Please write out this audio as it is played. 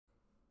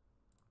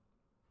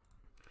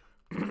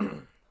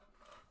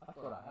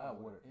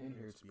got water in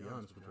here, to be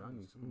honest with you. I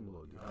need some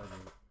little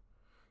dehydrated.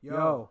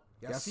 Yo,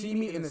 y'all see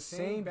me in the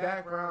same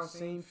background,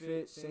 same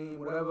fit, same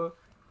whatever.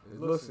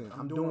 Listen,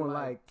 I'm doing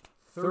like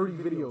 30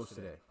 videos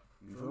today.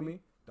 You feel me?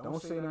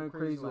 Don't say nothing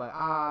crazy like,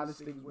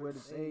 this nigga's wear the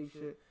same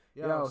shit.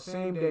 Yo,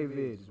 same day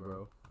vids,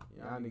 bro.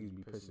 Y'all niggas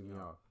be pissing me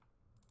off.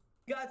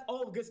 Guys,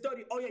 good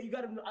study. Oh, yeah, you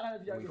got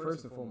to.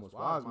 First and foremost,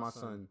 why is my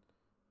son...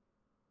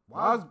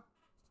 Why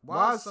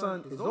is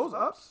son... Is those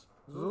ups?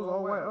 Is those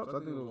all white ups? I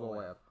think those all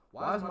white ups.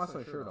 Why is my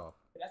son shirt off?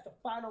 That's the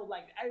final,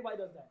 like, everybody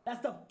does that.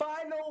 That's the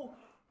final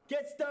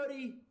get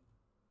sturdy.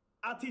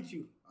 I'll teach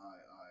you. All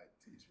right,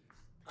 teach me.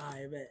 All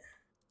right, bet.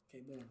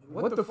 Okay, boom.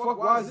 What the fuck?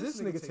 Why is this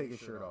nigga taking his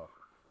shirt off?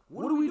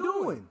 What are we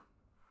doing?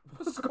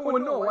 What's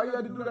going on? Why you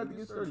had to do that to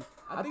get sturdy?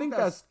 I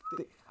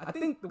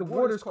think the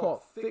water's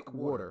called thick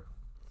water.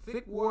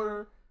 Thick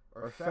water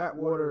or fat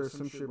water or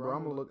some shit, bro.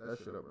 I'm gonna look that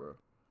shit up, bro.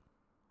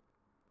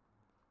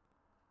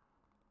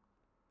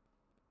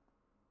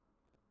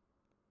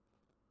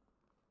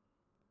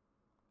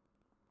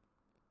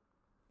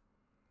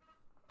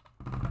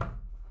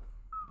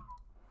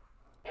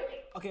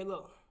 Okay,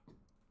 look.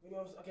 You know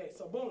what I'm saying? Okay,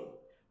 so boom.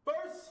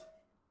 First,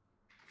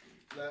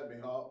 let me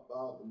hop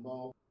out the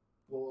mall.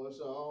 Boy,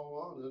 so I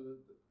wanted it.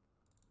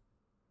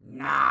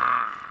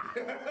 Nah.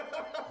 Alright,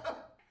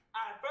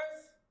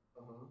 first,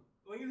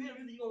 when you hear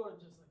music, you gonna want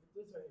to just like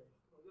this right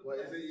here. Wait,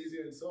 is it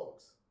easier in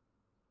socks?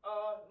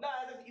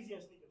 Nah, it's actually easier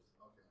in sneakers.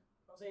 Okay.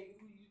 I'm saying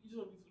you just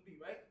want to be to the beat,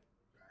 right?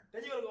 Okay.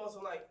 Then you're gonna go on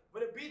some like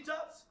when the beat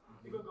drops,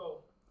 you're gonna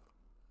go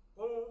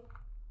boom.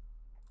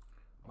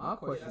 My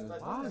question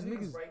is, why is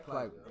niggas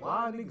like,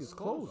 why niggas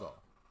clothes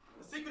off?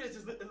 The secret is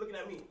just looking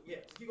at me. Yeah,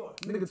 keep going.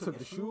 Nigga took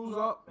the shoes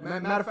off.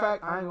 Matter of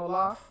fact, I ain't gonna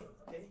lie.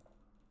 Okay.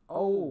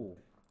 Oh.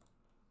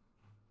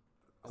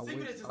 I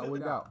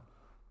went out.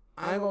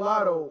 I ain't gonna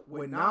lie though,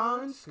 with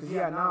Nons, cause he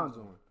had Nons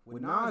on.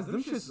 With Nons,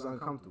 them shits is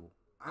uncomfortable.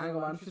 I ain't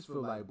gonna lie, them shits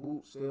feel like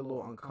boots. They a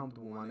little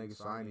uncomfortable, my nigga,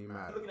 so I ain't even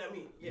mad. Looking at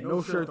me. Yeah.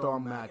 No shirt though,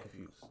 I'm mad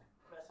confused.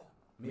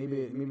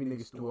 Maybe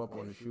niggas threw up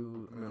on the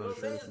shoes. I mean, on the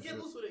shirts and shit. Get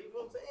loose with it. You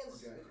know what I'm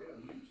saying?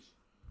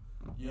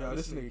 Yo,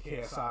 this nigga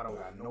KSI don't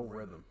got no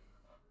rhythm.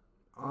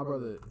 My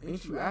brother,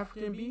 ain't you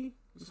African, B?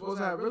 You supposed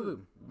to have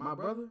rhythm, my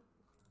brother.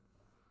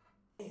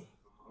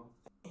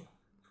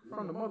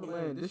 From the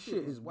motherland, this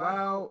shit is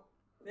wild.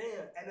 Damn,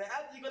 and then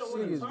after you This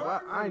gonna nigga is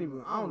wild. I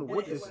don't know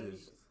what this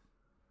is.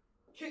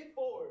 Kick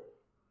forward.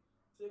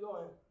 So you're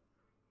going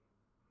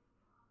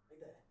like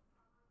that.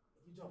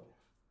 You jumping.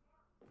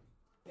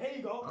 There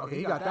you go. Okay,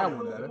 he got that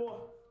one better.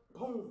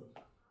 Boom.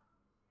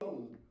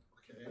 Boom.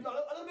 Okay. No, a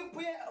little bit.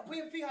 Put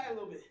your feet high a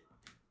little bit.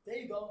 There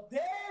you go.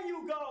 There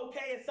you go,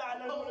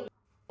 KSI. No.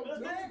 You know what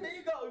I'm saying? There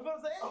you go. You know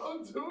what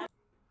I'm saying? Dude.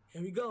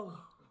 Here we go.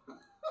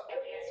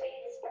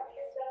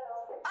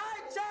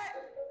 Alright, chat.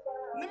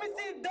 Let me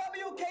see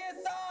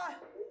WKSI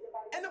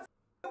in the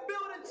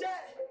building,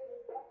 chat.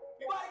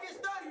 You about to get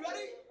started.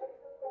 Ready?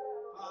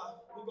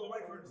 We'll go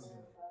right first.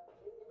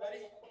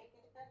 Ready?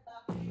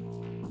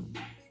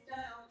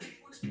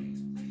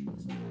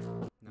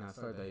 Nah,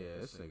 start that.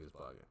 Yeah, this nigga's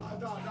bugging.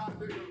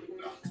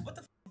 What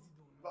the f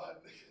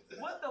is he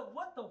doing?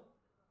 What the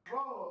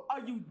Bro,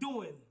 are you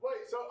doing?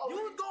 wait, so You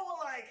was going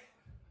like...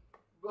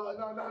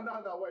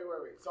 no,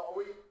 wait. So are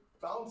we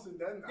bouncing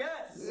then?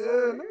 Yes.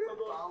 Yeah, nigga.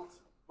 Bounce,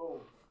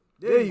 boom.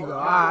 There you go.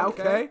 Alright,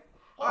 okay.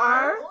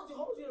 Alright.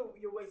 Hold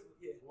your waist.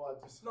 Yeah.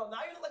 What? Just... No, now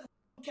you look like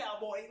a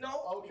cowboy,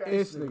 no? Okay.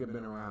 This nigga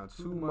been around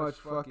too much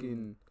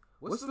fucking...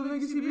 What's the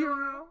niggas he be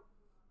around?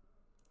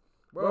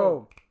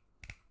 Bro.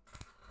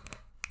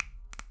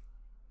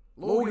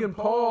 Logan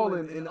Paul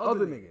and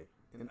other nigga.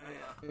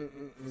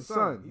 And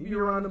son, he be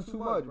around them too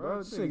much, bro.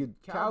 This nigga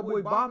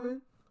cowboy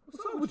bopping.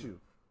 What's up with you?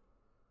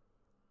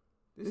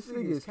 This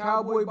nigga is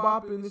cowboy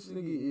bopping. This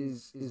nigga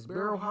is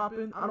barrel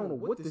hopping. I don't know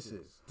what this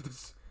is.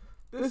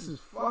 This is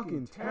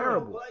fucking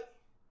terrible.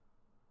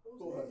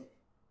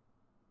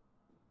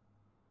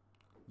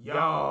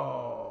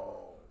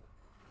 Yo.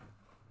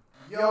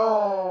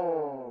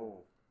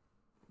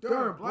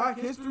 During Black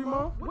History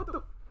Month?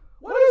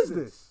 What is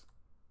this?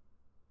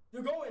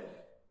 You're going.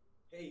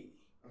 Hey.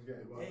 Okay,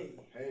 well, hey.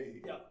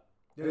 Yeah.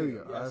 There you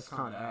go. Yeah. That's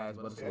kind of ass,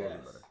 but it's a little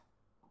bit better.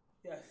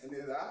 Yes. And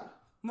then that?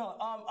 No,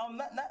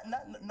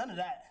 none of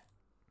that.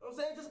 You know what I'm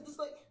saying? Just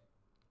like,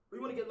 we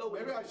want to get low.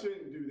 Maybe I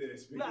shouldn't do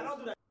this. Nah, don't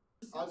do that.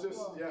 I'll just,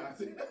 yeah.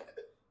 Feel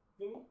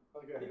me?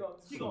 Okay. There you go.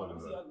 Keep going. Let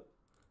me see.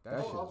 That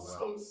shit's I'm wild.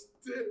 so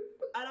stiff.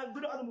 And I do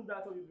the other move that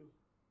I told you to do.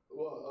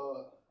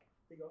 Well,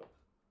 There you go.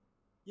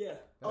 Yeah.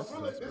 I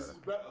feel like this is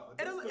better.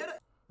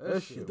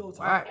 This shit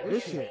whack.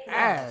 This shit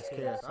ass,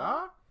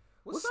 KSI.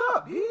 What's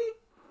up, B?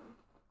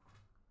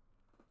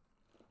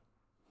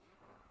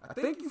 I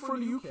think you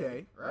from the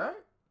UK, right?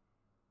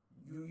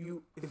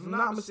 You, if I'm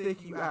not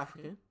mistaken, you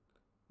African.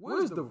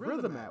 Where's the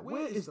rhythm at?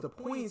 Where is the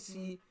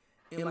poignancy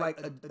and like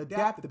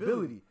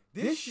adaptability?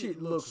 This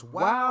shit looks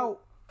wild,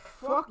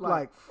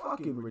 like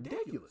fucking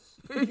ridiculous.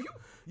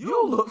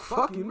 you look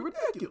fucking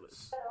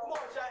ridiculous. Come on,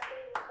 chat.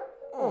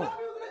 Oh.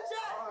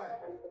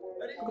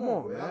 Come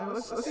on, man.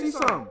 Let's see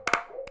something.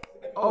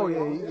 Oh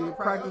yeah, you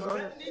practice on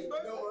it. Bend the knees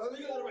first.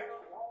 Then you go to the right.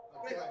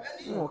 Okay, bend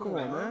Come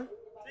on, man.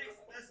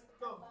 Let's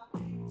go.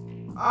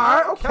 All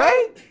right, okay.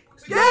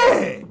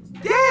 Yeah.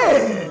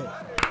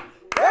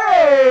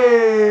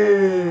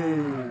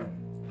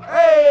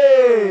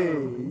 Hey.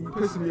 You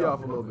pissing me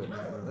off a little bit.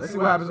 Let's see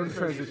what happens with the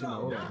transition.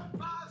 Hold on.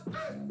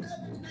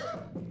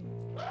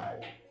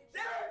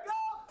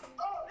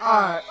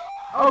 All right.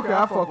 Okay,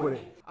 I fuck with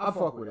it. All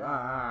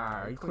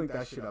right. You cleaned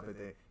that shit up at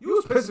there. You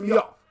was pissing me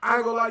off. I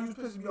ain't gonna lie, you was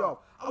pissing me off.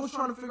 I was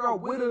trying to figure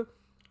out where the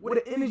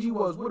energy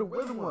was, where the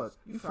rhythm was.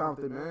 You found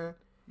it, man.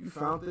 You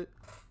found it.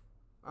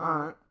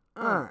 All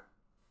right.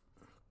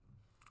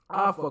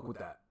 I fuck with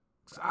that.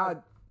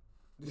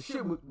 The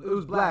shit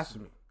was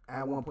blasphemy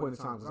at one point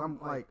in time. Cause I'm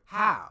like,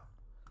 how?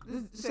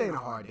 This ain't a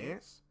hard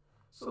dance.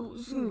 So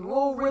just a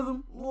little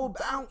rhythm, a little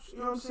bounce. You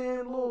know what I'm saying?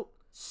 A little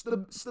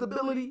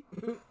stability.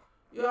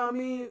 You know what I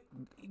mean?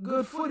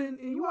 Good footing,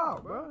 and you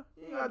out, bro.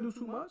 You ain't gotta do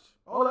too much.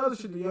 All the other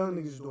shit the young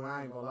niggas is doing,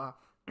 I ain't gonna lie.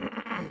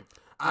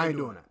 I ain't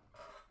doing that.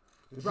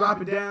 The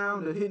drop it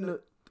down, the hitting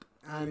the...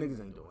 niggas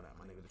ain't doing that,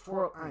 my nigga. The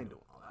twirl, I ain't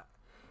doing all that.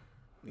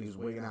 Niggas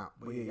wigging out.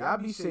 But yeah, y'all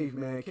be safe,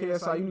 man.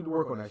 KSI, you need to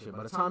work on that shit.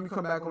 By the time you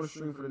come back on the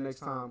stream for the next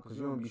time, because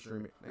you don't be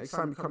streaming, next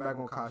time you come back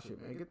on Kai shit,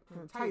 man,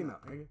 tighten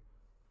up, nigga.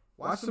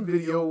 Watch some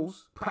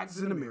videos, practice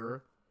in the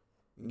mirror,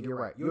 and get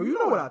right. Yo, you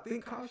know what I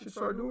think Kai should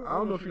start doing? I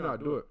don't know if you're not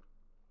doing it.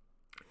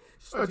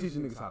 Start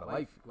teaching niggas how to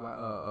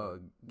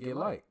get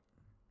light.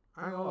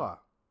 I ain't gonna lie.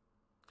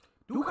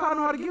 Do Kai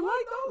know how to get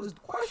light though? Is the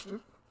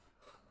question.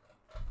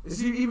 Is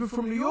he even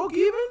from New York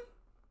even?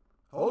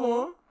 Hold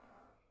on.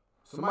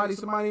 Somebody,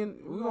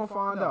 we gonna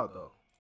find out though.